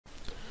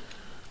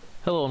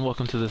Hello and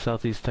welcome to the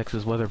Southeast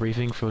Texas weather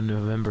briefing for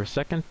November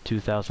 2nd,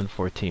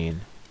 2014.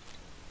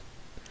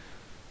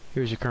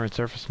 Here's your current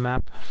surface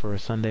map for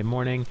Sunday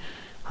morning.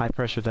 High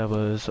pressure that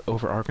was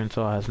over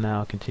Arkansas has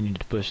now continued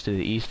to push to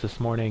the east this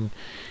morning,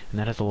 and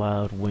that has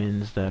allowed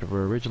winds that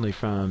were originally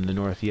from the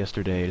north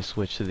yesterday to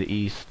switch to the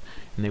east,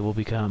 and they will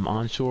become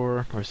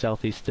onshore or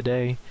southeast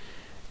today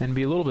and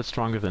be a little bit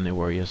stronger than they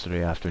were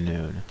yesterday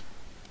afternoon.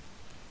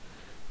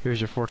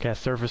 Here's your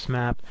forecast surface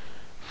map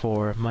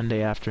for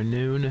Monday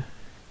afternoon.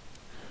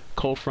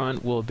 Cold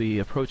front will be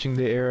approaching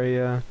the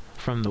area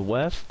from the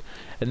west,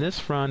 and this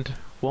front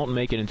won't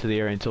make it into the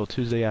area until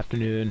Tuesday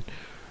afternoon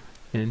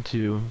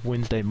into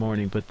Wednesday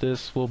morning, but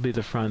this will be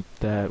the front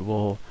that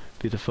will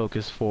be the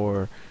focus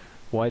for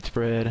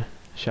widespread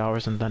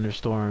showers and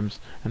thunderstorms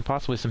and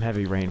possibly some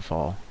heavy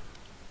rainfall.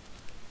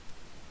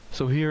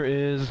 So here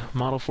is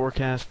model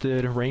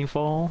forecasted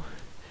rainfall,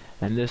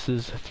 and this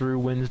is through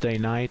Wednesday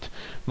night.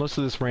 Most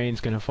of this rain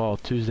is going to fall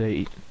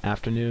Tuesday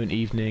afternoon,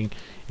 evening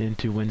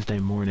into Wednesday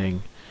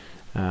morning.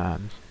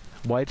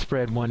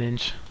 Widespread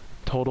 1-inch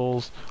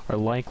totals are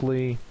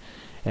likely,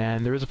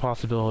 and there is a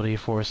possibility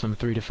for some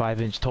 3 to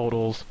 5 inch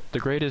totals. The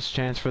greatest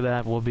chance for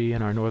that will be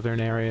in our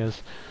northern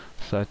areas,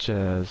 such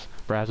as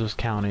Brazos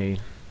County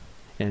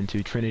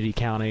into Trinity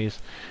counties,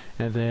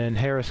 and then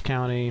Harris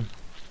County,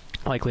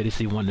 likely to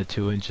see 1 to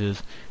 2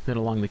 inches. Then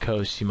along the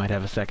coast, you might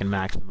have a second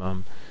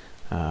maximum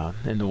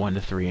in the 1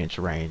 to 3 inch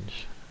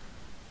range.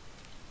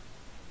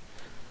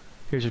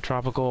 Here's your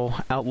tropical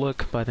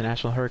outlook by the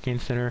National Hurricane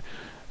Center.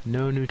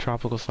 No new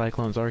tropical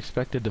cyclones are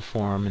expected to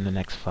form in the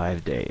next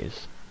 5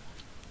 days.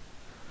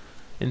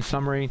 In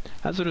summary,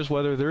 hazardous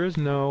weather, there is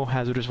no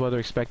hazardous weather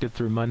expected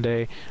through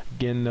Monday.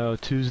 Again though,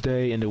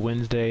 Tuesday into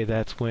Wednesday,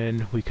 that's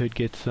when we could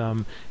get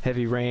some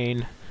heavy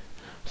rain.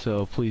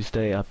 So please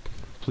stay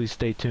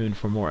tuned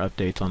for more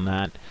updates on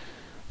that.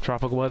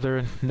 Tropical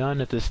weather, none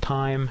at this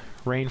time.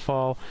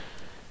 Rainfall,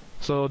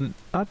 so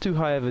not too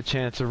high of a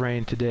chance of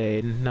rain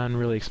today, none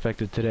really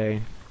expected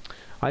today.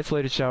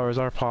 Isolated showers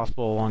are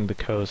possible along the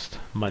coast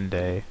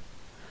Monday.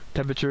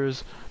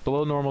 Temperatures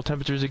below normal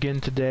temperatures again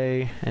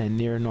today and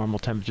near normal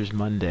temperatures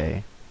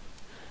Monday.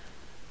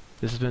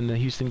 This has been the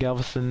Houston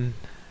Galveston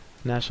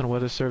National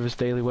Weather Service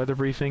Daily Weather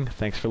Briefing.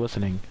 Thanks for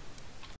listening.